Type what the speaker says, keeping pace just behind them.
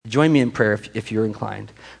Join me in prayer if you're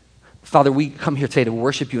inclined. Father, we come here today to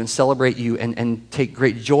worship you and celebrate you and take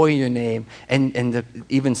great joy in your name and to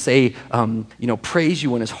even say, praise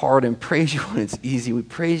you when it's hard and praise you when it's easy. We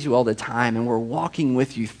praise you all the time, and we're walking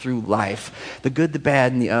with you through life, the good, the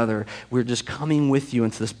bad, and the other. We're just coming with you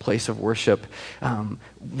into this place of worship.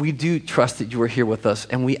 We do trust that you are here with us,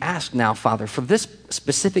 and we ask now, Father, for this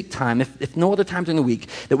specific time, if no other time during the week,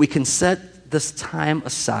 that we can set this time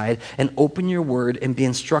aside and open your word and be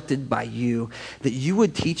instructed by you, that you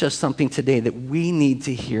would teach us something today that we need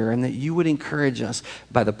to hear, and that you would encourage us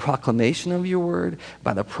by the proclamation of your word,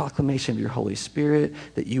 by the proclamation of your Holy Spirit,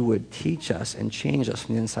 that you would teach us and change us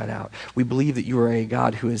from the inside out. We believe that you are a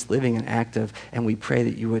God who is living and active, and we pray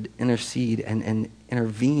that you would intercede and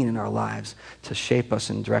intervene in our lives to shape us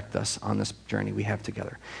and direct us on this journey we have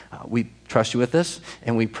together. We trust you with this,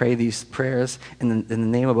 and we pray these prayers in the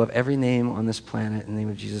name above every name on this planet, in the name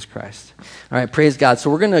of Jesus Christ. All right, praise God. So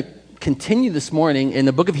we're going to continue this morning in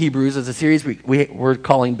the book of Hebrews as a series we're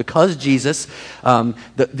calling Because Jesus.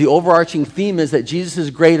 The overarching theme is that Jesus is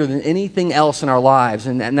greater than anything else in our lives,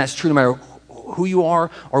 and that's true no matter who you are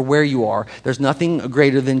or where you are. There's nothing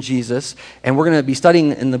greater than Jesus. And we're going to be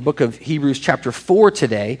studying in the book of Hebrews chapter 4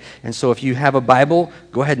 today. And so if you have a Bible,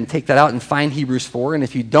 go ahead and take that out and find Hebrews 4. And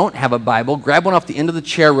if you don't have a Bible, grab one off the end of the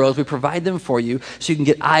chair rows. We provide them for you so you can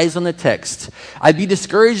get eyes on the text. I'd be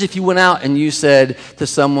discouraged if you went out and you said to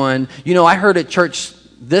someone, I heard at church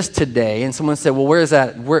this today, and someone said, well, where is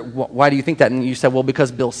that? Why do you think that? And you said, well,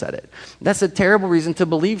 because Bill said it. That's a terrible reason to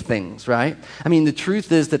believe things, right? I mean, the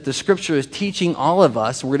truth is that the Scripture is teaching all of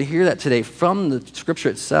us. We're going to hear that today from the Scripture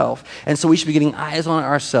itself, and so we should be getting eyes on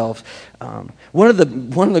ourselves. One of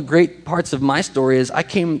the great parts of my story is I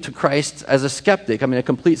came to Christ as a skeptic. A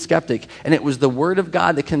complete skeptic, and it was the Word of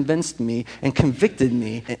God that convinced me and convicted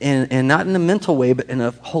me, and not in a mental way, but in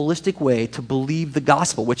a holistic way, to believe the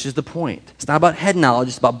gospel, which is the point. It's not about head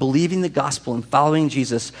knowledge. It's about believing the gospel and following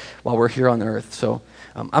Jesus while we're here on earth. So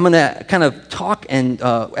I'm going to kind of talk and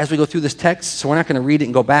as we go through this text, so we're not going to read it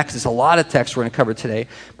and go back because it's a lot of text we're going to cover today,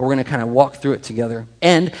 but we're going to kind of walk through it together.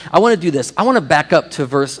 And I want to do this. I want to back up to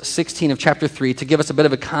verse 16 of chapter 3 to give us a bit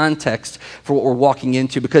of a context for what we're walking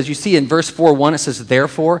into, because you see in verse 4:1 it says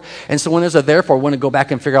therefore, and so when there's a therefore, I want to go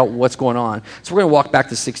back and figure out what's going on. So we're going to walk back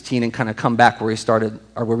to 16 and kind of come back where we started,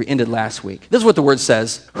 or where we ended last week. This is what the word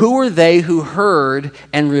says. Who were they who heard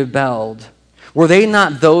and rebelled? Were they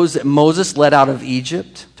not those that Moses led out of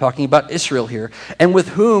Egypt? Talking about Israel here. And with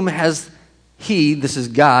whom has he, this is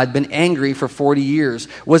God, been angry for 40 years?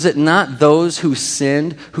 Was it not those who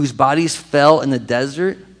sinned, whose bodies fell in the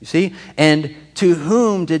desert? You see? And to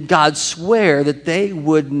whom did God swear that they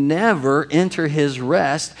would never enter his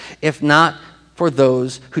rest, if not for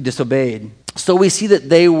those who disobeyed? So we see that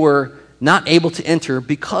they were not able to enter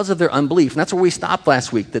because of their unbelief. And that's where we stopped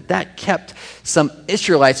last week, that kept some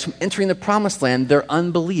Israelites from entering the promised land. Their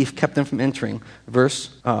unbelief kept them from entering.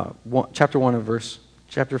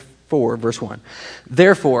 Chapter 4, verse 1.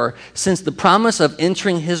 Therefore, since the promise of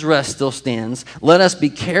entering his rest still stands, let us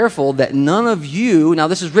be careful that none of you, now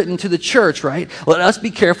this is written to the church, right? Let us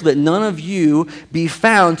be careful that none of you be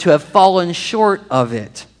found to have fallen short of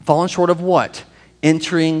it. Fallen short of what?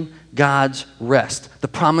 Entering God's rest. The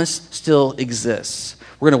promise still exists.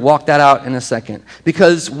 We're going to walk that out in a second,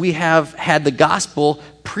 because we have had the gospel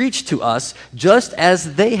preached to us just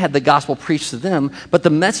as they had the gospel preached to them, but the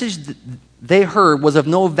message they heard was of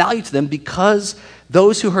no value to them because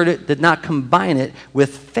those who heard it did not combine it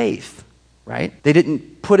with faith, right? They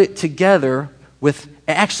didn't put it together with,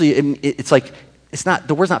 actually, it's like, it's not,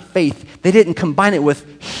 the word's not faith. They didn't combine it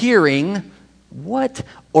with hearing what?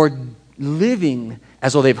 Or living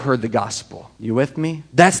as though they've heard the gospel. You with me?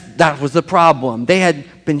 That was the problem. They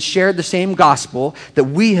had been shared the same gospel that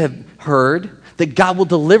we have heard, that God will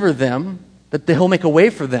deliver them, that he'll make a way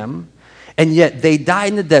for them, and yet they died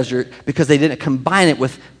in the desert because they didn't combine it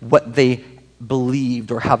with what they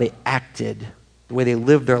believed or how they acted, the way they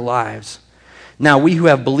lived their lives. Now we who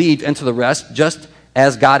have believed enter the rest, just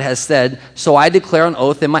as God has said, so I declare on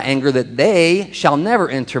oath in my anger that they shall never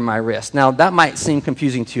enter my rest. Now, that might seem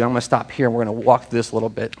confusing to you. I'm going to stop here and we're going to walk through this a little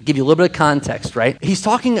bit, give you a little bit of context, right? He's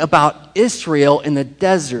talking about Israel in the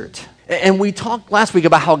desert. And we talked last week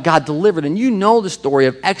about how God delivered, and you know the story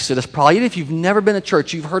of Exodus probably. Even if you've never been to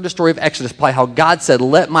church, you've heard the story of Exodus, probably how God said,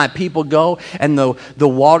 let my people go, and the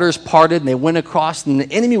waters parted, and they went across, and the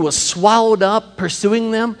enemy was swallowed up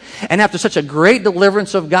pursuing them. And after such a great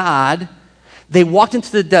deliverance of God, they walked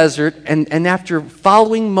into the desert, and after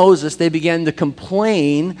following Moses, they began to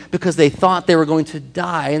complain because they thought they were going to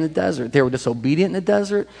die in the desert. They were disobedient in the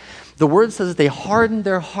desert. The word says that they hardened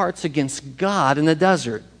their hearts against God in the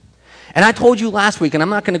desert. And I told you last week, and I'm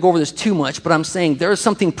not going to go over this too much, but I'm saying there is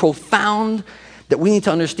something profound that we need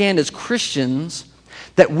to understand as Christians,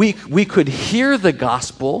 that we could hear the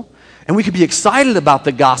gospel, and we could be excited about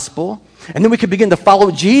the gospel, and then we could begin to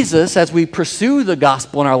follow Jesus as we pursue the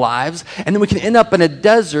gospel in our lives, and then we can end up in a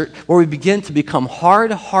desert where we begin to become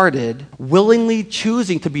hard-hearted, willingly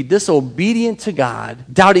choosing to be disobedient to God,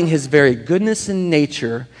 doubting his very goodness and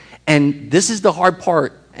nature. And this is the hard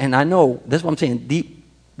part, and I know, this is what I'm saying, deep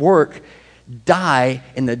work, die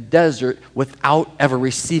in the desert without ever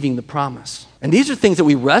receiving the promise. And these are things that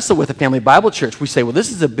we wrestle with at Family Bible Church. We say, well,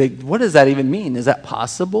 this is a big, what does that even mean? Is that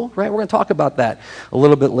possible? Right? We're going to talk about that a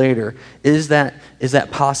little bit later. Is that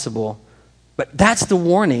possible? But that's the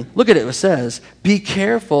warning. Look at it. It says, be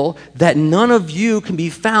careful that none of you can be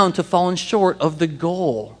found to fallen short of the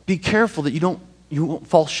goal. Be careful that you won't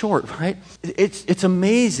fall short, right? It's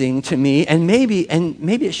amazing to me, and maybe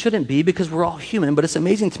it shouldn't be because we're all human, but it's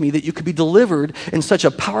amazing to me that you could be delivered in such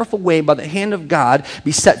a powerful way by the hand of God,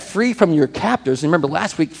 be set free from your captors. And remember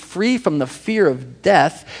last week, free from the fear of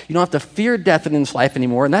death. You don't have to fear death in this life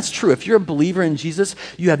anymore, and that's true. If you're a believer in Jesus,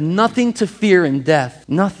 you have nothing to fear in death.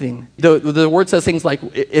 Nothing. The word says things like,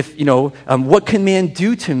 what can man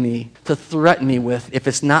do to me to threaten me with if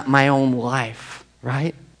it's not my own life,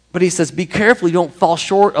 right? But he says, be careful you don't fall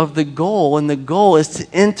short of the goal, and the goal is to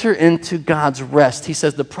enter into God's rest. He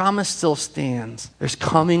says the promise still stands. There's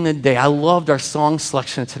coming a day. I loved our song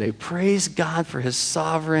selection today. Praise God for his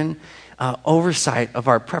sovereign oversight of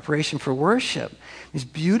our preparation for worship. It's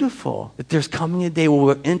beautiful that there's coming a day where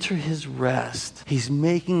we'll enter his rest. He's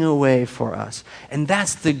making a way for us. And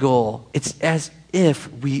that's the goal. It's as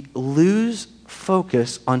if we lose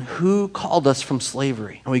focus on who called us from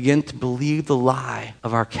slavery and we begin to believe the lie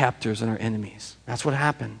of our captors and our enemies. That's what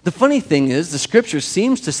happened. The funny thing is, the scripture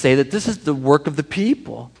seems to say that this is the work of the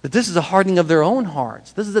people, that this is a hardening of their own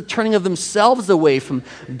hearts. This is the turning of themselves away from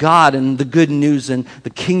God and the good news and the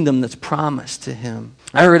kingdom that's promised to him.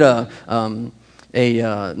 I heard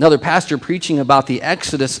another pastor preaching about the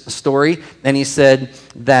Exodus story, and he said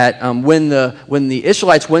that when the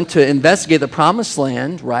Israelites went to investigate the promised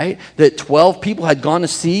land, right, that 12 people had gone to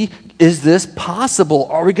see, is this possible?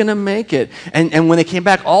 Are we going to make it? And when they came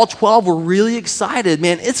back, all 12 were really excited.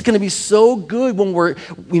 Man, it's going to be so good when we're,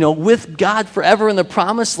 with God forever in the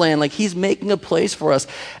promised land. Like he's making a place for us.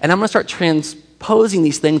 And I'm going to start transposing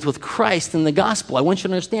these things with Christ in the gospel. I want you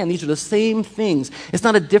to understand these are the same things. It's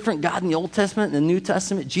not a different God in the Old Testament and the New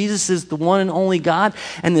Testament. Jesus is the one and only God,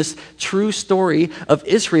 and this true story of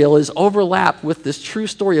Israel is overlapped with this true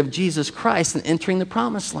story of Jesus Christ and entering the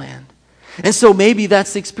promised land. And so maybe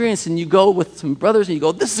that's the experience, and you go with some brothers and you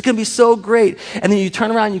go, this is going to be so great. And then you turn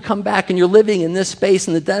around and you come back and you're living in this space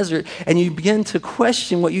in the desert and you begin to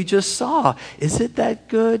question what you just saw. Is it that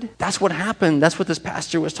good? That's what happened. That's what this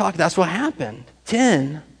pastor was talking. That's what happened.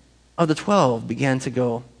 10 of the 12 began to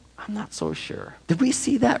go, I'm not so sure. Did we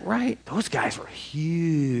see that right? Those guys were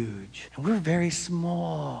huge and we're very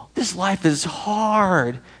small. This life is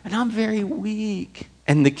hard and I'm very weak.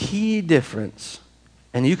 And the key difference,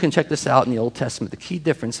 and you can check this out in the Old Testament, the key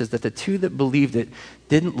difference is that the two that believed it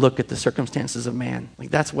didn't look at the circumstances of man. Like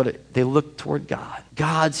that's what they looked toward God.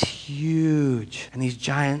 God's huge and these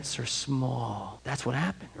giants are small. That's what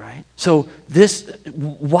happened, right? So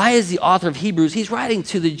why is the author of Hebrews, he's writing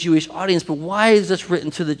to the Jewish audience, but why is this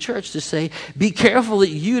written to the church to say, be careful that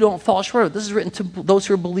you don't fall short of it? This is written to those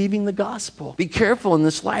who are believing the gospel. Be careful in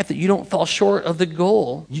this life that you don't fall short of the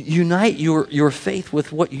goal. Unite your faith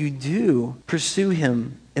with what you do. Pursue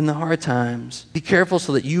him in the hard times. Be careful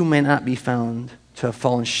so that you may not be found to have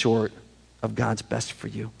fallen short of God's best for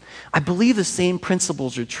you. I believe the same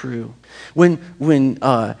principles are true. And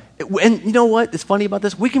you know what is funny about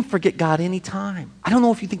this? We can forget God anytime. I don't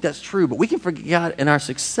know if you think that's true, but we can forget God in our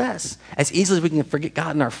success as easily as we can forget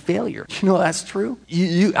God in our failure. You know that's true?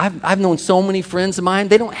 I've known so many friends of mine,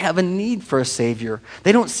 they don't have a need for a Savior.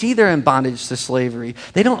 They don't see they're in bondage to slavery.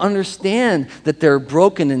 They don't understand that they're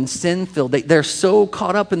broken and sin-filled. They're so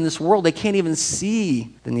caught up in this world, they can't even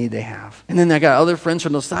see the need they have. And then I got other friends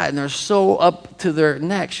from the side, and they're so up to their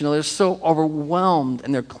necks. They're so overwhelmed,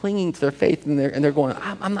 and they're clinging to their faith, and they're going,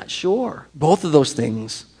 I'm not sure. Both of those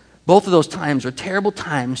things, both of those times are terrible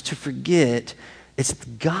times to forget it's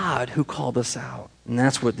God who called us out. And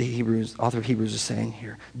that's what the author of Hebrews is saying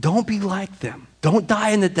here. Don't be like them. Don't die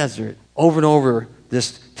in the desert. Over and over,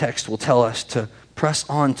 this text will tell us to press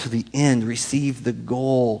on to the end, receive the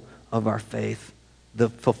goal of our faith, the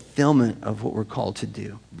fulfillment of what we're called to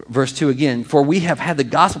do. Verse 2 again, for we have had the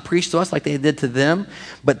gospel preached to us like they did to them,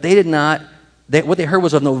 but they did not, what they heard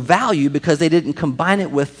was of no value because they didn't combine it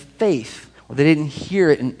with faith, or they didn't hear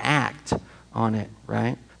it and act on it,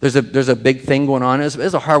 right? There's a big thing going on. It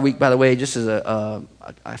was a hard week, by the way, just as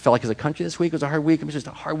I felt like as a country this week, it was a hard week. It was just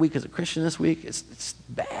a hard week as a Christian this week. It's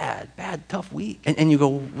bad, tough week. And you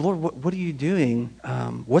go, Lord, what are you doing?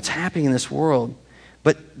 What's happening in this world?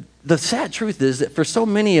 But the sad truth is that for so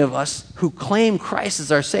many of us who claim Christ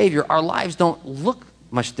as our Savior, our lives don't look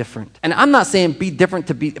much different. And I'm not saying be different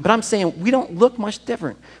but I'm saying we don't look much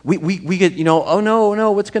different. We get, oh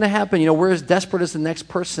no, what's going to happen? We're as desperate as the next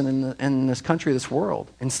person in this country, this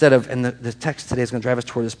world. Instead of, and the text today is going to drive us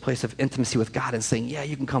toward this place of intimacy with God and saying, yeah,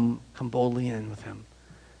 you can come boldly in with him.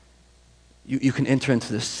 You can enter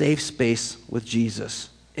into this safe space with Jesus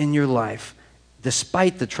in your life,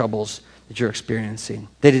 despite the troubles that you're experiencing.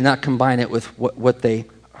 They did not combine it with what they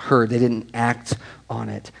heard. They didn't act on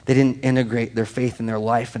it. They didn't integrate their faith in their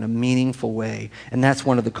life in a meaningful way. And that's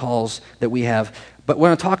one of the calls that we have. But we're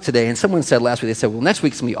going to talk today, and someone said last week, they said, well, next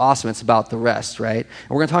week's going to be awesome. It's about the rest, right? And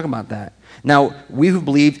we're going to talk about that. Now, we who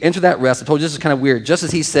believed, enter that rest. I told you this is kind of weird. Just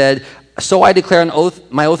as he said, so I declare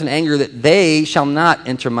my oath in anger that they shall not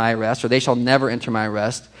enter my rest, or they shall never enter my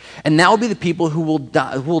rest. And that will be the people who will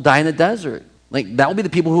die in the desert. Like, that will be the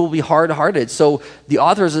people who will be hard-hearted. So the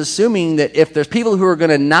author is assuming that if there's people who are going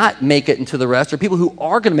to not make it into the rest, or people who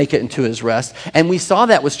are going to make it into his rest, and we saw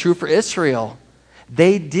that was true for Israel,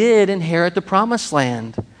 they did inherit the promised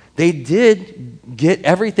land. They did get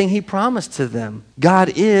everything he promised to them.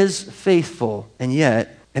 God is faithful, and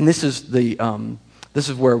yet, and this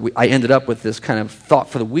is where I ended up with this kind of thought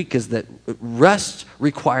for the week, is that rest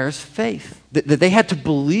requires faith. That they had to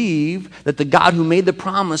believe that the God who made the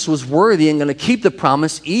promise was worthy and going to keep the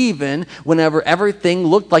promise even whenever everything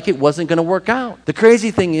looked like it wasn't going to work out. The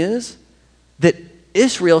crazy thing is that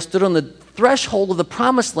Israel stood on the threshold of the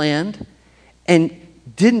promised land and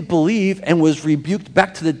didn't believe and was rebuked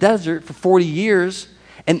back to the desert for 40 years.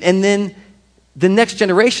 And then the next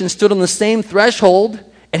generation stood on the same threshold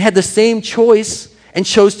and had the same choice and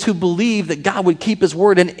chose to believe that God would keep his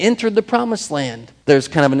word and entered the promised land. There's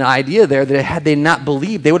kind of an idea there that had they not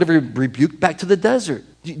believed, they would have been rebuked back to the desert.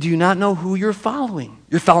 Do you not know who you're following?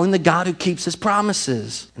 You're following the God who keeps his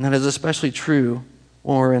promises. And that is especially true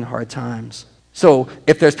when we're in hard times. So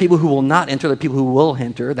if there's people who will not enter, there are people who will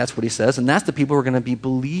enter. That's what he says. And that's the people who are going to be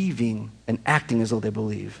believing and acting as though they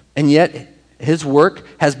believe. And yet, his work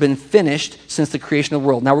has been finished since the creation of the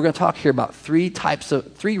world. Now we're going to talk here about three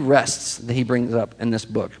rests that he brings up in this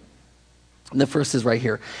book. And the first is right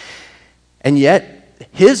here. And yet,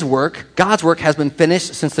 his work, God's work, has been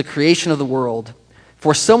finished since the creation of the world.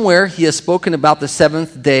 For somewhere he has spoken about the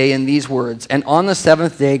seventh day in these words, and on the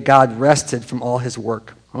seventh day God rested from all his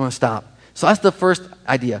work. I'm going to stop. So that's the first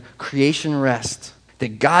idea, creation rest.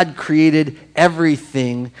 That God created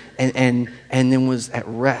everything and then was at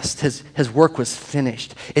rest. His work was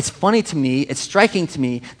finished. It's funny to me, it's striking to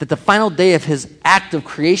me that the final day of his act of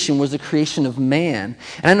creation was the creation of man.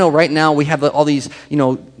 And I know right now we have all these,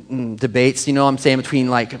 debates, I'm saying, between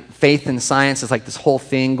like faith and science. It's like this whole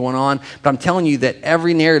thing going on. But I'm telling you that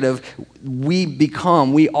every narrative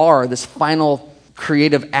we are this final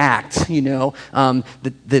creative act,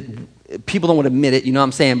 that people don't want to admit it, what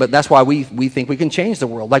I'm saying, but that's why we think we can change the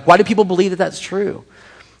world. Like, why do people believe that that's true?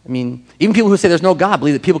 I mean, even people who say there's no God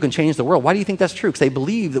believe that people can change the world. Why do you think that's true? Because they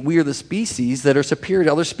believe that we are the species that are superior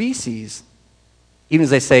to other species, even as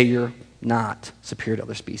they say you're not superior to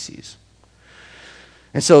other species.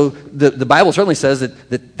 And so the Bible certainly says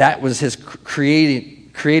that was his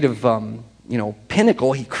creative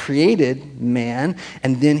pinnacle. He created man,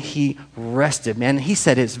 and then he rested. Man, he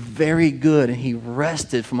said it's very good, and he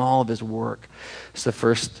rested from all of his work. It's the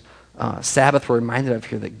first Sabbath we're reminded of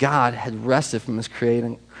here, that God had rested from his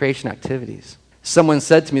creation activities. Someone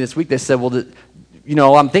said to me this week, they said, well,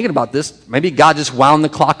 I'm thinking about this. Maybe God just wound the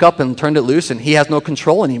clock up and turned it loose, and he has no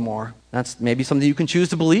control anymore. That's maybe something you can choose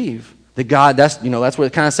to believe. That God, that's what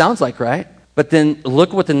it kind of sounds like, right? But then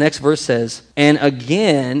look what the next verse says. And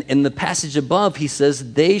again, in the passage above, he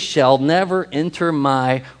says, they shall never enter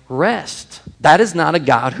my rest. That is not a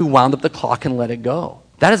God who wound up the clock and let it go.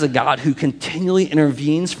 That is a God who continually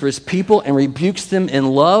intervenes for his people and rebukes them in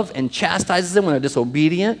love and chastises them when they're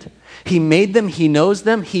disobedient. He made them. He knows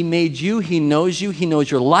them. He made you. He knows you. He knows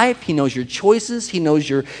your life. He knows your choices. He knows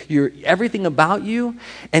your everything about you.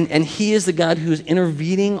 And he is the God who is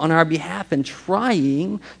intervening on our behalf and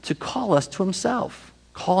trying to call us to himself,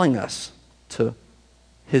 calling us to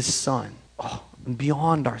his Son,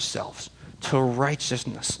 beyond ourselves, to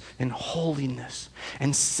righteousness and holiness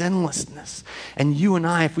and sinlessness. And you and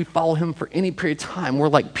I, if we follow him for any period of time, we're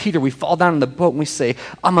like Peter. We fall down in the boat and we say,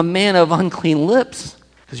 I'm a man of unclean lips.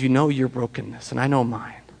 Because you know your brokenness, and I know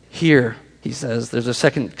mine. Here, he says, there's a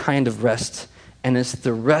second kind of rest, and it's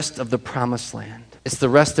the rest of the promised land. It's the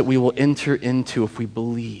rest that we will enter into if we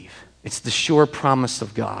believe. It's the sure promise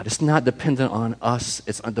of God. It's not dependent on us.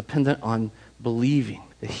 It's dependent on believing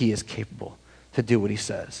that he is capable to do what he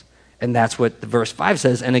says. And that's what the verse 5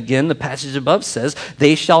 says. And again, the passage above says,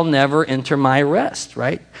 they shall never enter my rest,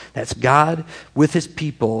 right? That's God with his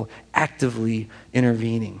people actively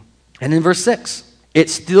intervening. And in verse 6, it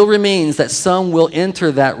still remains that some will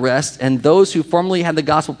enter that rest, and those who formerly had the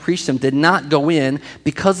gospel preached them did not go in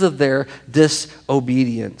because of their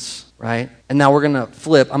disobedience, right? And now we're going to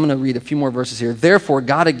flip. I'm going to read a few more verses here. Therefore,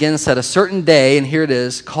 God again set a certain day, and here it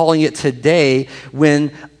is, calling it today,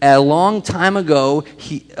 when a long time ago,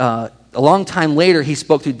 a long time later, he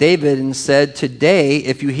spoke to David and said, today,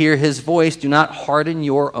 if you hear his voice, do not harden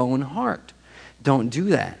your own heart. Don't do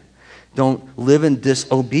that. Don't live in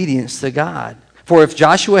disobedience to God. For if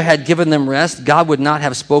Joshua had given them rest, God would not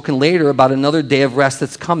have spoken later about another day of rest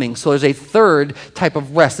that's coming. So there's a third type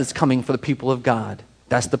of rest that's coming for the people of God.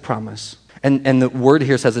 That's the promise. And the word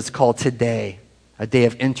here says it's called today, a day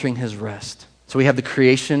of entering his rest. So we have the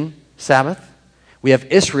creation Sabbath. We have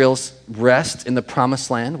Israel's rest in the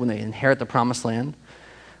promised land when they inherit the promised land.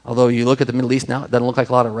 Although you look at the Middle East now, it doesn't look like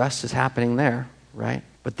a lot of rest is happening there, right?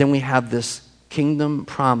 But then we have this kingdom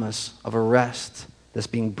promise of a rest that's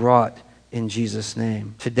being brought in Jesus'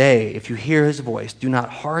 name. Today, if you hear his voice, do not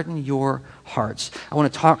harden your hearts. I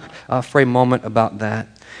want to talk for a moment about that.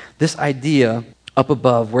 This idea up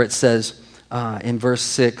above where it says in verse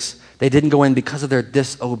 6, they didn't go in because of their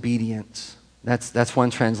disobedience. That's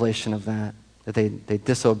one translation of that they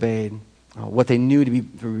disobeyed what they knew to be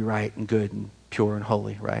right and good and pure and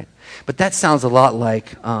holy, right? But that sounds a lot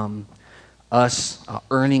like us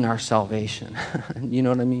earning our salvation. You know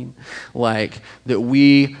what I mean? Like that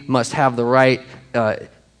we must have the right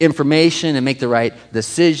information and make the right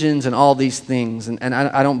decisions and all these things. And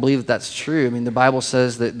I don't believe that that's true. I mean, the Bible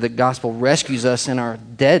says that the gospel rescues us in our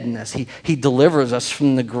deadness. He delivers us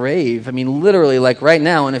from the grave. I mean, literally, like right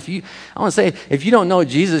now. And I want to say, if you don't know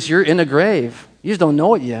Jesus, you're in a grave. You just don't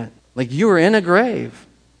know it yet. Like you are in a grave.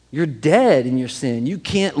 You're dead in your sin. You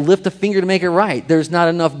can't lift a finger to make it right. There's not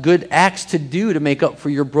enough good acts to do to make up for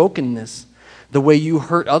your brokenness. The way you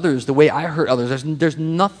hurt others, the way I hurt others, there's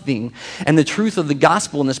nothing. And the truth of the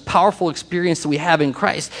gospel and this powerful experience that we have in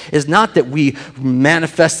Christ is not that we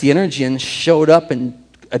manifest the energy and showed up and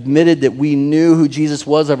admitted that we knew who Jesus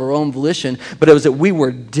was of our own volition, but it was that we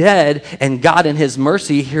were dead and God in his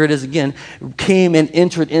mercy, here it is again, came and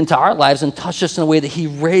entered into our lives and touched us in a way that he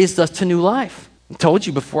raised us to new life. I told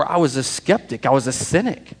you before, I was a skeptic. I was a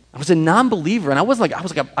cynic. I was a non-believer, and I was like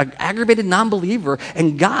an aggravated non-believer,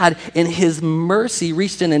 and God, in his mercy,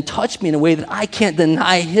 reached in and touched me in a way that I can't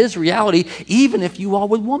deny his reality, even if you all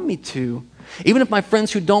would want me to. Even if my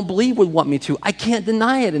friends who don't believe would want me to. I can't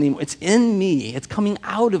deny it anymore. It's in me. It's coming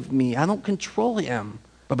out of me. I don't control him.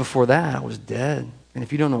 But before that, I was dead. And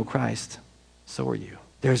if you don't know Christ, so are you.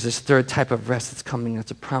 There's this third type of rest that's coming.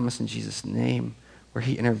 That's a promise in Jesus' name, where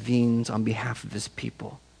he intervenes on behalf of his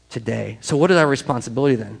people today. So what is our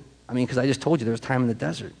responsibility then? I mean, because I just told you there was time in the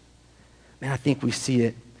desert. Man, I think we see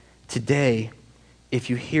it today. If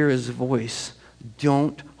you hear his voice,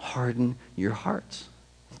 don't harden your hearts.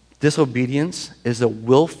 Disobedience is a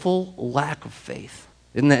willful lack of faith.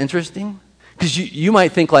 Isn't that interesting? Because you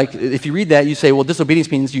might think, like, if you read that, you say, well,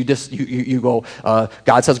 disobedience means you go,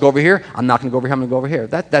 God says go over here, I'm not going to go over here, I'm going to go over here.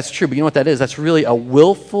 That's true, but you know what that is? That's really a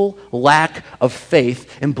willful lack of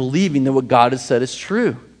faith in believing that what God has said is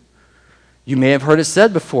true. You may have heard it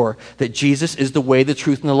said before that Jesus is the way, the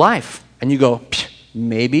truth, and the life. And you go,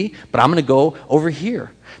 maybe, but I'm going to go over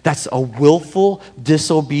here. That's a willful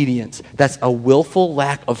disobedience. That's a willful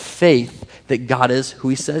lack of faith that God is who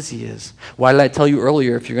he says he is. Why did I tell you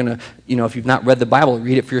earlier, if you're going to, if you've not read the Bible,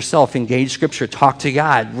 read it for yourself, engage Scripture, talk to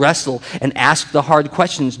God, wrestle, and ask the hard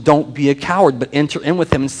questions. Don't be a coward, but enter in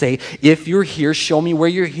with him and say, if you're here, show me where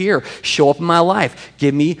you're here. Show up in my life.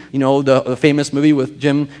 Give me, the famous movie with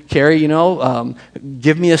Jim Carrey,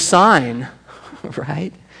 give me a sign,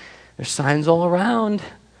 right? There's signs all around,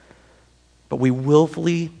 but we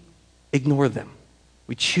willfully ignore them.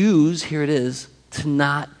 We choose, here it is, to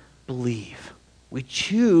not believe. We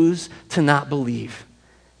choose to not believe.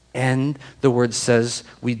 And the word says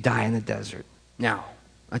we die in the desert. Now,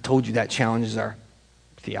 I told you that challenges our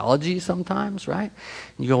theology sometimes, right?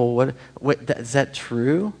 You go, well, what is that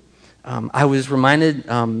true? I was reminded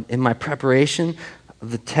in my preparation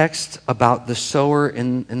of the text about the sower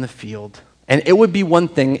in the field. And it would be one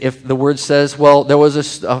thing if the word says, well, there was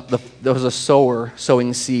a sower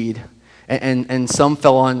sowing seed, and some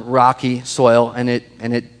fell on rocky soil, and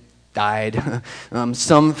it died.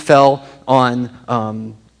 Some fell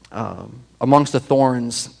on amongst the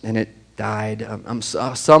thorns, and it died.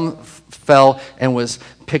 Some fell and was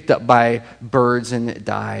picked up by birds and it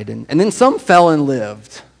died. And then some fell and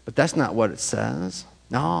lived. But that's not what it says.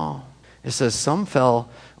 No. It says some fell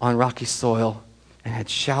on rocky soil and had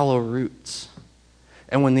shallow roots.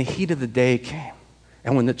 And when the heat of the day came,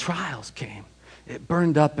 and when the trials came, it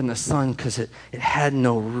burned up in the sun because it had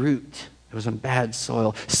no root. It was in bad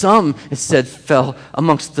soil. Some, it said, fell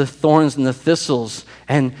amongst the thorns and the thistles,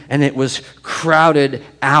 and it was crowded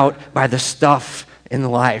out by the stuff in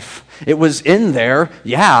life. It was in there,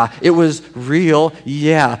 yeah. It was real,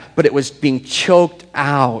 yeah. But it was being choked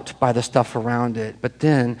out by the stuff around it. But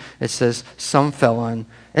then it says some fell and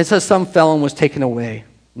was taken away.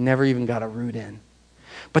 Never even got a root in.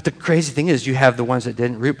 But the crazy thing is you have the ones that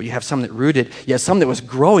didn't root, but you have some that rooted. You have some that was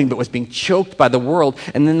growing but was being choked by the world.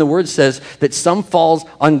 And then the word says that some falls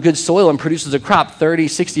on good soil and produces a crop 30,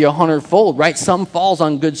 60, 100-fold, right? Some falls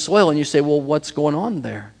on good soil. And you say, well, what's going on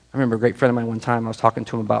there? I remember a great friend of mine one time, I was talking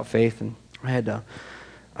to him about faith, and I had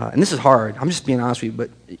and this is hard. I'm just being honest with you, but,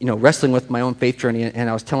 wrestling with my own faith journey, and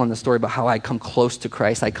I was telling the story about how I come close to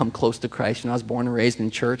Christ. I come close to Christ, I was born and raised in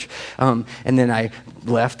church, and then I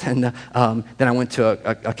left, and then I went to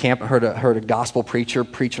a camp and heard a gospel preacher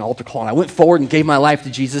preach an altar call, and I went forward and gave my life to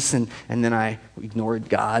Jesus, and then I ignored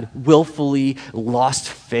God, willfully lost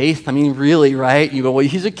faith. I mean, really, right? You go, well,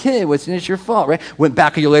 he's a kid. It's your fault, right? Went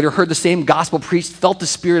back a year later, heard the same gospel preached, felt the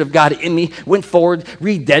Spirit of God in me, went forward,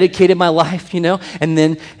 rededicated my life, and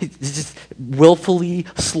then just willfully,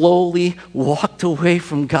 slowly walked away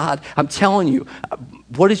from God. I'm telling you,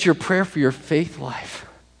 what is your prayer for your faith life?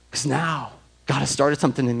 Because now God has started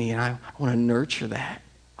something in me, and I want to nurture that.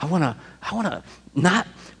 I want to not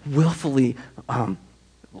willfully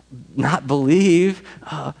not believe.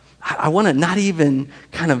 I want to not even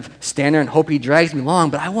kind of stand there and hope he drags me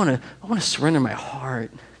along, but I want to surrender my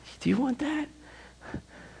heart. Do you want that?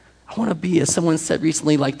 I want to be, as someone said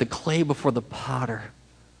recently, like the clay before the potter.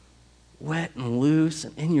 Wet and loose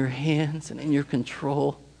and in your hands and in your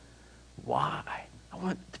control. Why? I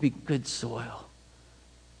want it to be good soil.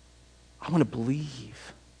 I want to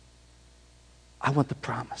believe. I want the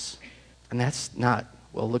promise. And that's not,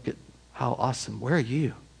 well, look at how awesome. Where are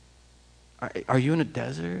you? Are you in a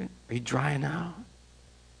desert? Are you drying out?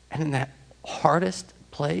 And in that hardest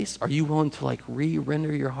place, are you willing to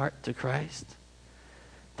re-render your heart to Christ?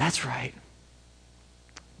 That's right.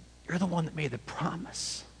 You're the one that made the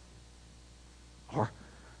promise. Or,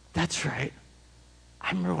 that's right. I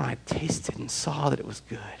remember when I tasted and saw that it was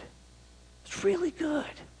good. It's really good.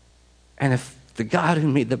 And if the God who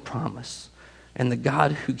made the promise and the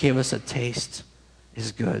God who gave us a taste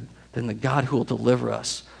is good, then the God who will deliver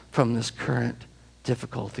us from this current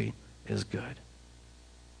difficulty is good.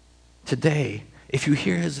 Today, if you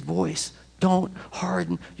hear his voice, don't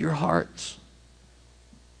harden your hearts.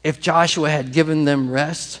 If Joshua had given them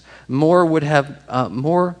rest,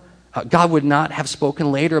 God would not have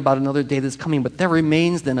spoken later about another day that's coming, but there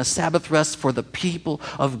remains then a Sabbath rest for the people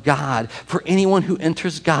of God. For anyone who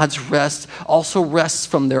enters God's rest also rests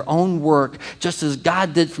from their own work, just as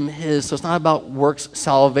God did from his. So it's not about works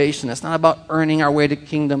salvation. It's not about earning our way to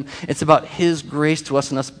kingdom. It's about his grace to us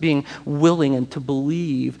and us being willing and to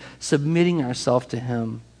believe, submitting ourselves to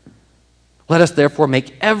him. Let us therefore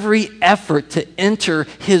make every effort to enter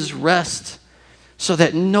his rest, so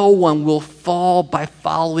that no one will fall by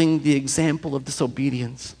following the example of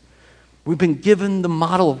disobedience. We've been given the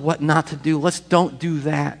model of what not to do. Let's don't do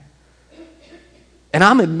that. And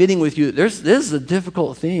I'm admitting with you, this is a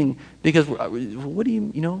difficult thing, because what do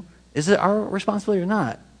you, is it our responsibility or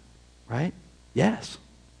not? Right? Yes.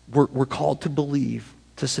 We're called to believe,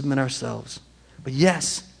 to submit ourselves. But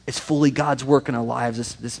yes, it's fully God's work in our lives.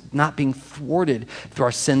 It's not being thwarted through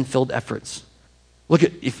our sin-filled efforts. Look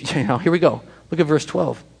at, here we go. Look at verse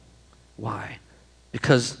 12. Why?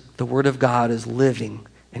 Because the word of God is living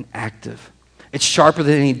and active. It's sharper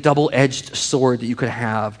than any double-edged sword that you could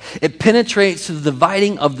have. It penetrates to the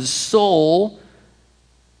dividing of the soul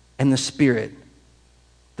and the spirit,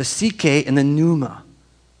 the psyche and the pneuma,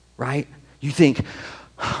 right? You think,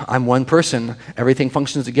 I'm one person, everything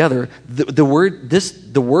functions together. The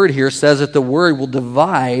word here says that the word will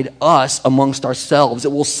divide us amongst ourselves.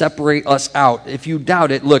 It will separate us out. If you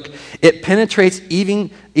doubt it, look, it penetrates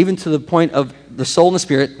even to the point of the soul and the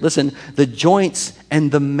spirit. Listen, the joints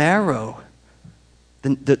and the marrow.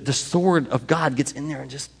 The sword of God gets in there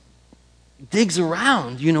and just digs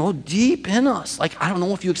around, deep in us. I don't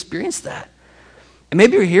know if you experience that. And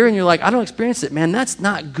maybe you're here and you're like, I don't experience it. Man, that's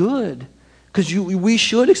not good. Because we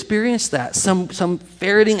should experience that, some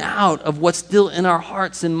ferreting out of what's still in our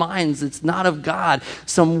hearts and minds that's not of God,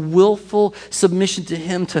 some willful submission to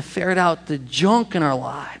him to ferret out the junk in our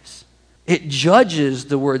lives. It judges,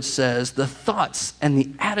 the word says, the thoughts and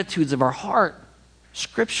the attitudes of our heart.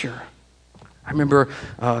 Scripture. I remember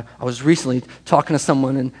I was recently talking to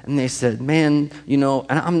someone and they said, man, and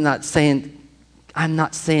I'm not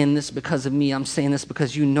saying this because of me. I'm saying this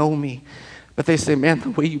because you know me. But they say, man,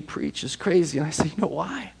 the way you preach is crazy. And I say, you know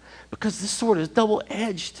why? Because this sword is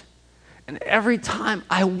double-edged. And every time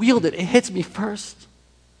I wield it, it hits me first.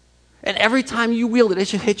 And every time you wield it, it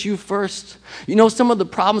should hit you first. Some of the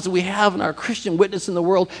problems that we have in our Christian witness in the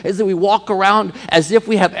world is that we walk around as if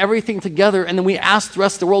we have everything together, and then we ask the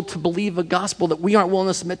rest of the world to believe a gospel that we aren't willing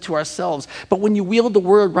to submit to ourselves. But when you wield the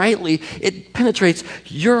word rightly, it penetrates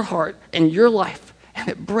your heart and your life, and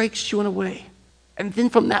it breaks you in a way. And then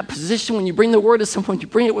from that position, when you bring the word to someone, you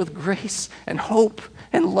bring it with grace and hope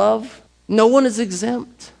and love. No one is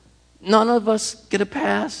exempt. None of us get a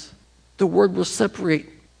pass. The word will separate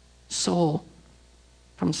soul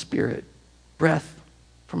from spirit, breath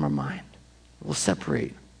from our mind. It will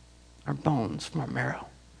separate our bones from our marrow.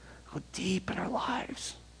 Go deep in our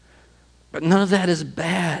lives. But none of that is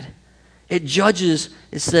bad. It judges,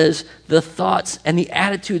 it says, the thoughts and the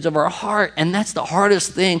attitudes of our heart. And that's the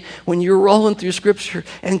hardest thing when you're rolling through Scripture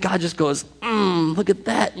and God just goes, look at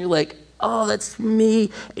that. And you're like, oh, that's me.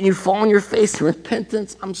 And you fall on your face in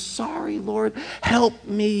repentance. I'm sorry, Lord. Help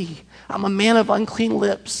me. I'm a man of unclean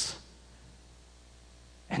lips.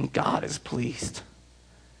 And God is pleased.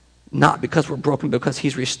 Not because we're broken, because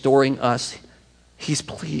he's restoring us. He's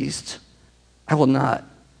pleased. I will not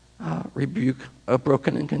rebuke a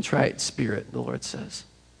broken and contrite spirit, the Lord says.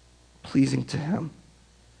 Pleasing to him.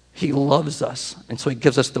 He loves us, and so he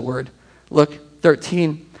gives us the word. Look,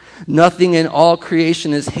 13. Nothing in all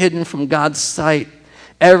creation is hidden from God's sight.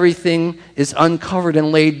 Everything is uncovered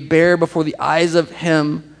and laid bare before the eyes of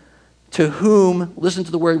him to whom, listen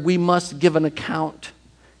to the word, we must give an account.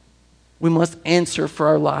 We must answer for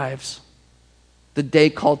our lives. The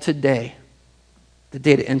day called today, the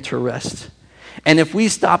day to enter rest. And if we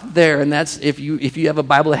stop there, and that's if you have a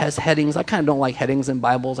Bible that has headings, I kind of don't like headings in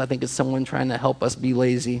Bibles. I think it's someone trying to help us be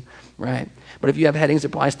lazy, right? But if you have headings, it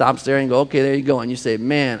probably stops there and go, okay, there you go. And you say,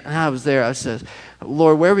 man, I was there. I said,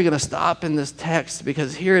 Lord, where are we going to stop in this text?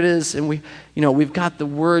 Because here it is, and we've got the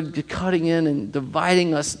word cutting in and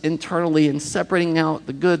dividing us internally and separating out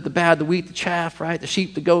the good, the bad, the wheat, the chaff, right? The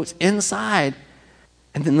sheep, the goats inside.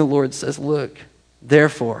 And then the Lord says, look,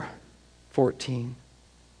 therefore, 14,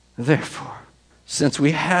 therefore, since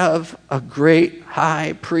we have a great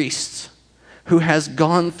high priest who has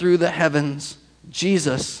gone through the heavens,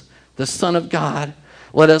 Jesus, the Son of God,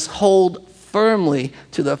 let us hold firmly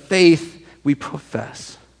to the faith we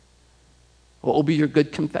profess. What will be your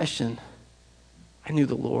good confession? I knew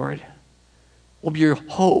the Lord. What will be your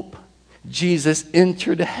hope? Jesus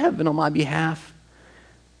entered heaven on my behalf.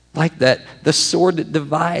 Like that, the sword that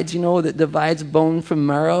divides, that divides bone from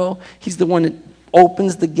marrow. He's the one that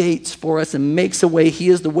opens the gates for us and makes a way. He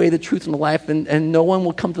is the way, the truth, and the life, and no one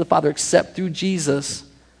will come to the Father except through Jesus.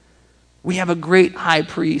 We have a great high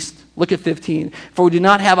priest. Look at 15. For we do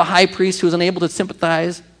not have a high priest who is unable to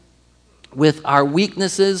sympathize with our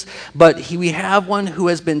weaknesses, but we have one who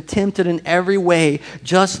has been tempted in every way,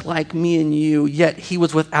 just like me and you, yet he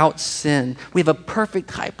was without sin. We have a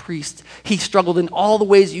perfect high priest. He struggled in all the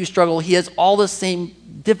ways you struggle. He has all the same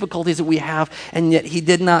difficulties that we have, and yet he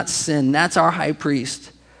did not sin. That's our high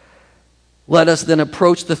priest. Let us then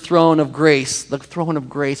approach the throne of grace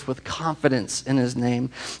with confidence in his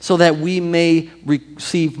name, so that we may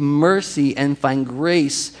receive mercy and find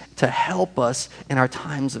grace to help us in our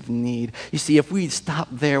times of need. You see, if we stop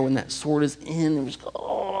there when that sword is in and we just go,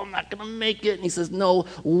 oh, I'm not going to make it. And he says, no,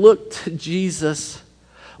 look to Jesus.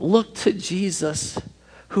 Look to Jesus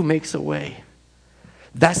who makes a way.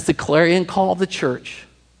 That's the clarion call of the church.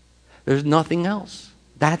 There's nothing else.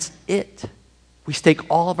 That's it. We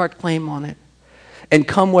stake all of our claim on it. And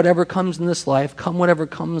come whatever comes in this life, come whatever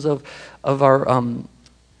comes of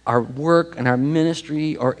our work and our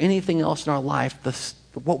ministry or anything else in our life,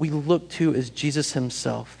 what we look to is Jesus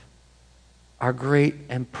himself, our great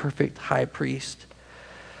and perfect high priest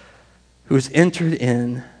who has entered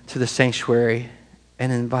into the sanctuary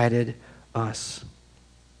and invited us.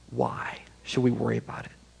 Why should we worry about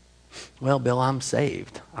it? Well, Bill, I'm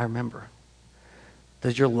saved. I remember.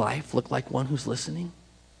 Does your life look like one who's listening?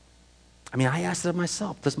 I mean, I asked it of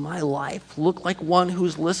myself. Does my life look like one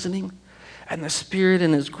who's listening? And the Spirit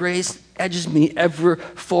and his grace edges me ever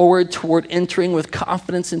forward toward entering with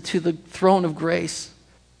confidence into the throne of grace.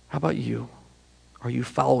 How about you? Are you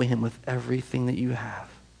following him with everything that you have?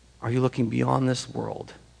 Are you looking beyond this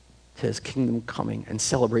world to his kingdom coming and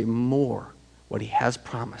celebrate more what he has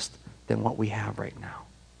promised than what we have right now?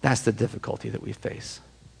 That's the difficulty that we face.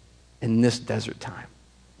 in this desert time.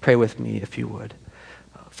 Pray with me if you would.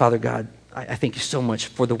 Father God, I thank you so much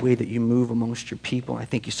for the way that you move amongst your people. I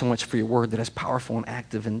thank you so much for your word that is powerful and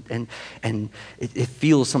active, and it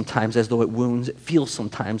feels sometimes as though it wounds. It feels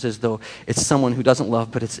sometimes as though it's someone who doesn't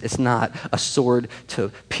love, but it's not a sword to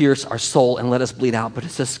pierce our soul and let us bleed out, but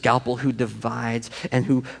it's a scalpel who divides and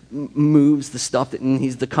who moves the stuff that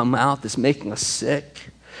needs to come out that's making us sick.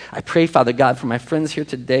 I pray, Father God, for my friends here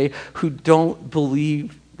today who don't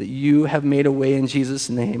believe that you have made a way in Jesus'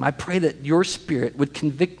 name. I pray that your Spirit would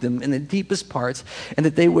convict them in the deepest parts, and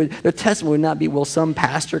that their testimony would not be, well, some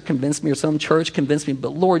pastor convinced me or some church convinced me,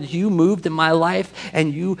 but Lord, you moved in my life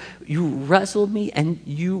and you wrestled me and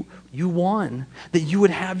you won. That you would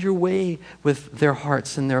have your way with their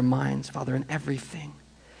hearts and their minds, Father, in everything.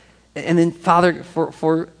 And then, Father,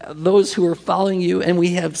 for those who are following you and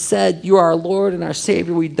we have said, you are our Lord and our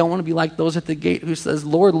Savior, we don't want to be like those at the gate who says,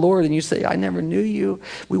 Lord, Lord, and you say, I never knew you.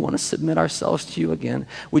 We want to submit ourselves to you again.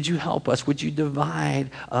 Would you help us? Would you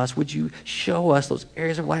divide us? Would you show us those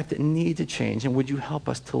areas of life that need to change? And would you help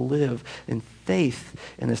us to live in faith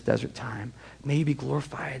in this desert time? May you be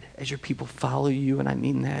glorified as your people follow you, and I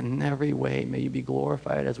mean that in every way. May you be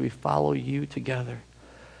glorified as we follow you together.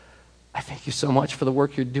 I thank you so much for the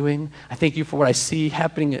work you're doing. I thank you for what I see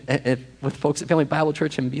happening with folks at Family Bible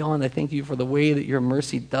Church and beyond. I thank you for the way that your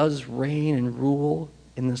mercy does reign and rule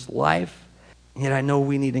in this life. And yet I know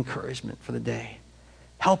we need encouragement for the day.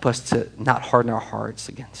 Help us to not harden our hearts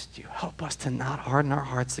against you. Help us to not harden our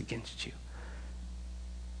hearts against you.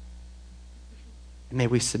 And may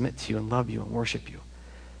we submit to you and love you and worship you.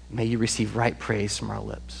 May you receive right praise from our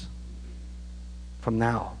lips, from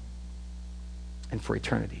now and for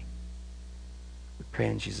eternity. We pray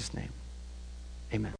in Jesus' name. Amen.